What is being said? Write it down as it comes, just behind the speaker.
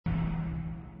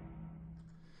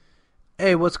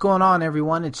Hey, what's going on,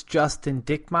 everyone? It's Justin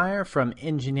Dickmeyer from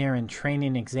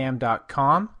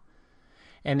engineeringtrainingexam.com,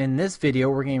 and in this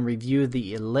video we're going to review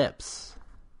the ellipse.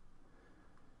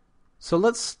 So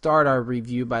let's start our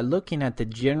review by looking at the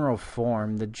general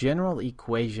form, the general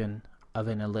equation of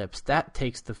an ellipse. That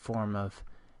takes the form of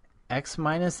x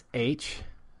minus h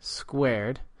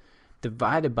squared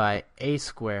divided by a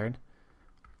squared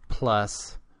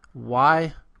plus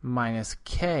y minus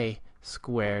k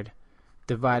squared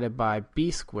divided by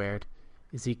b squared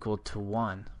is equal to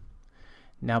 1.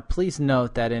 Now please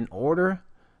note that in order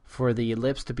for the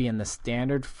ellipse to be in the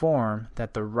standard form,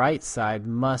 that the right side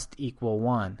must equal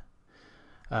 1.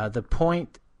 The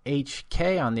point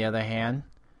hk, on the other hand,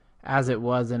 as it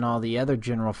was in all the other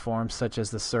general forms such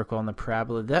as the circle and the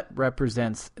parabola, that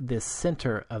represents the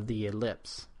center of the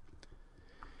ellipse.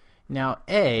 Now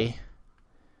a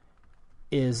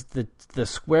is the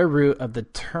square root of the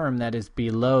term that is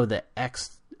below the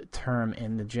x term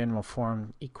in the general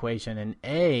form equation, and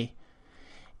a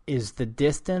is the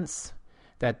distance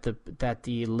that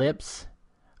the ellipse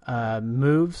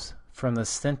moves from the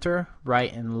center,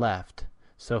 right and left.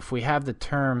 So if we have the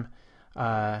term,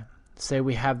 say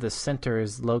we have the center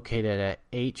is located at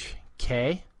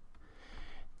hk,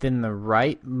 then the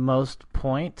rightmost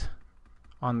point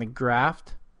on the graph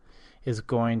is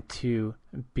going to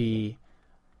be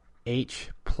h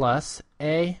plus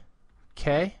a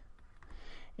k,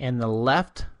 and the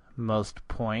leftmost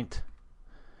point,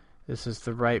 this is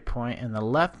the right point, and the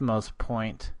leftmost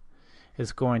point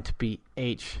is going to be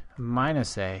h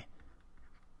minus a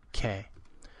k.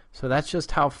 So that's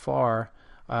just how far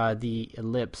the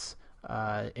ellipse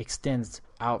extends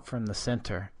out from the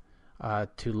center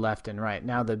to left and right.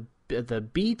 Now the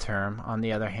b term, on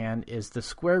the other hand, is the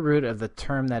square root of the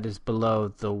term that is below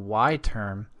the y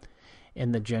term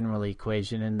in the general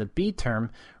equation, and the b term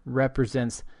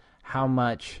represents how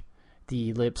much the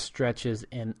ellipse stretches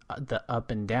in the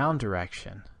up and down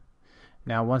direction.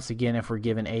 Now once again, if we're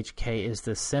given hk is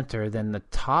the center, then the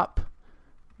topmost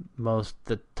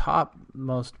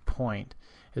point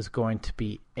is going to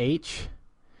be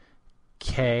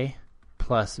hk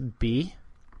plus b,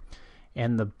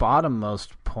 and the bottommost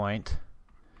point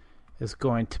is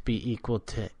going to be equal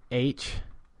to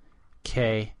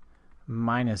hk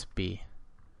minus b.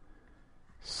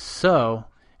 So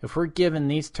if we're given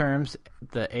these terms,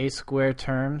 the a squared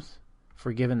terms, if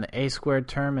we're given the a squared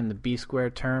term and the b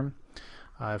squared term,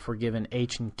 if we're given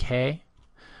h and k,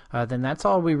 then that's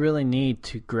all we really need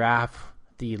to graph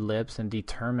the ellipse and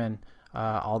determine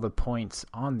all the points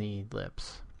on the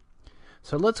ellipse.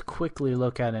 So let's quickly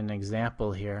look at an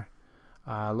example here.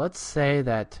 Let's say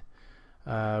that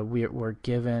we're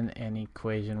given an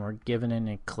equation, we're given an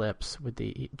ellipse with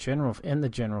the general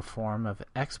form of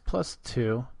x plus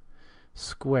 2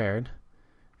 squared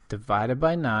divided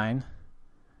by 9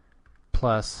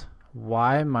 plus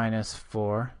y minus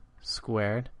 4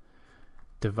 squared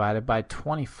divided by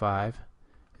 25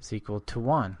 is equal to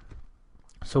 1.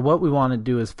 So what we want to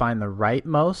do is find the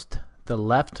rightmost, the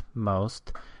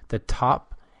leftmost, the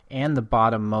top, and the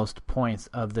bottommost points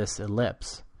of this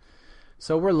ellipse.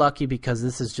 So we're lucky because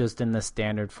this is just in the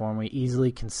standard form. We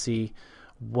easily can see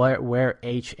where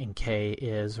h and k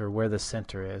is, or where the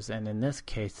center is. And in this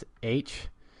case, h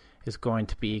is going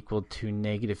to be equal to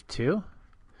 -2,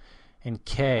 and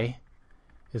k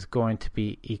is going to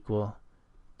be equal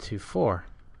to 4.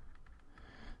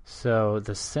 So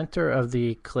the center of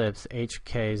the ellipse,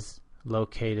 hk, is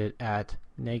located at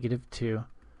 -2,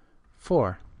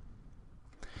 4.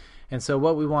 And so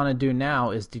what we want to do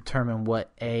now is determine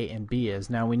what a and b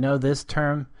is. Now we know this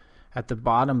term at the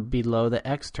bottom below the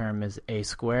x term is a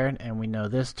squared, and we know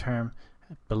this term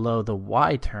below the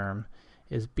y term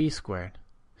is b squared.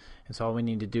 And so all we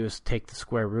need to do is take the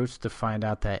square roots to find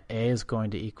out that a is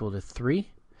going to equal to 3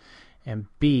 and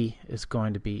b is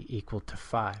going to be equal to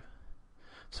 5.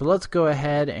 So let's go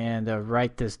ahead and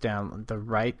write this down. The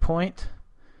right point,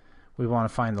 we want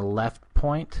to find the left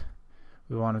point,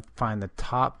 we want to find the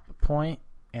top point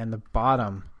and the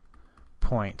bottom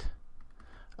point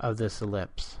of this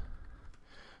ellipse.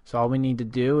 So all we need to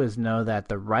do is know that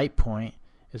the right point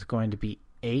is going to be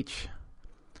h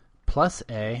plus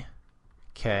a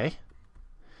k,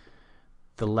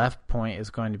 the left point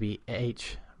is going to be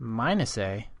h minus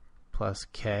a plus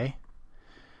k,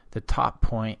 the top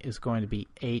point is going to be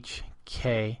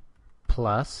hk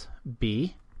plus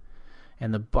b,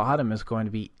 and the bottom is going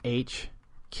to be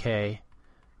hk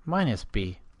minus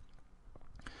b.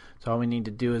 So all we need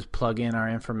to do is plug in our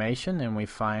information, and we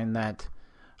find that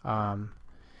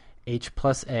h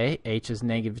plus a, h is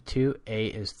 -2, a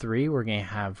is 3, we're going to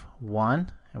have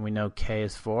 1, and we know k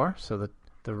is 4, so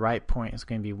the right point is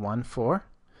going to be 1, 4.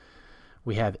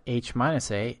 we have h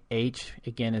minus a. H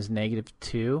again is negative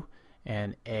 2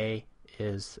 and a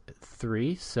is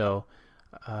 3. So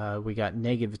we got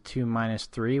negative 2 minus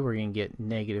 3. We're going to get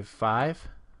negative 5,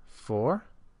 4.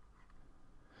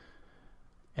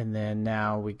 And then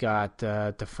now we got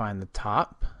to find the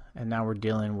top. And now we're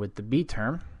dealing with the b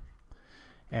term.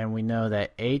 And we know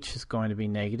that h is going to be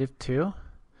negative 2.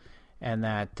 And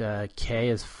that k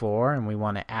is 4. And we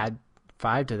want to add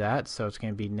 5 to that. So it's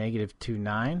going to be negative 2,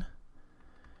 9.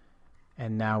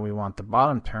 And now we want the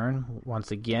bottom term.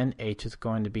 Once again, h is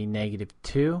going to be negative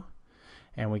 2.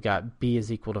 And we got b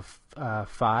is equal to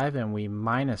 5. And we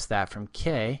minus that from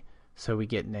k. So we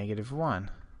get negative 1.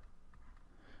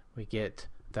 We get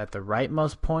that the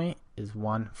rightmost point is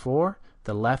 1, 4.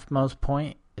 The leftmost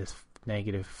point is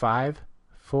negative 5,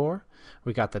 4.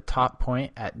 We got the top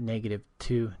point at negative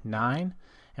 2, 9.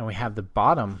 And we have the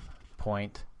bottom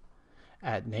point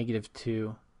at negative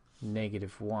 2,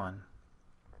 negative 1.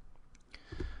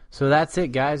 So that's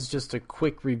it, guys. Just a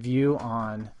quick review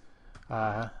on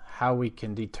how we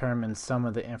can determine some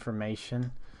of the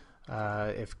information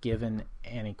if given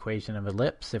an equation of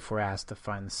ellipse, if we're asked to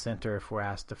find the center, if we're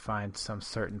asked to find some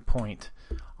certain point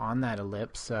on that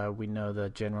ellipse. We know the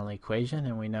general equation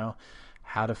and we know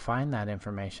how to find that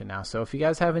information now. So if you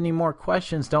guys have any more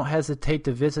questions, don't hesitate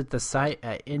to visit the site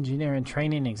at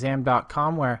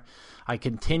engineeringtrainingexam.com, where I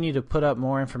continue to put up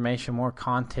more information, more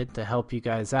content to help you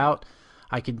guys out.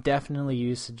 I could definitely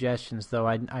use suggestions, though.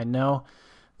 I know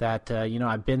that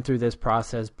I've been through this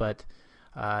process, but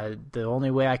the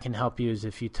only way I can help you is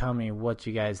if you tell me what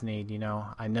you guys need.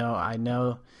 I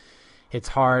know it's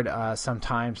hard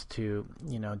sometimes to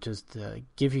just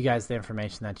give you guys the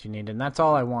information that you need, and that's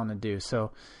all I want to do.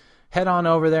 So head on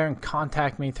over there and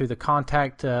contact me through the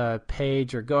contact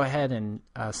page, or go ahead and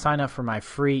sign up for my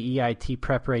free EIT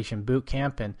preparation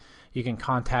bootcamp, and you can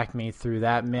contact me through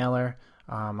that mailer.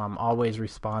 I'm always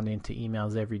responding to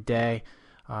emails every day,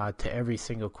 to every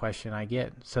single question I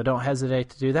get. So don't hesitate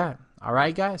to do that. All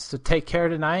right, guys. So take care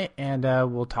tonight, and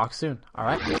we'll talk soon. All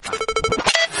right.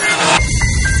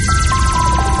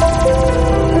 Bye.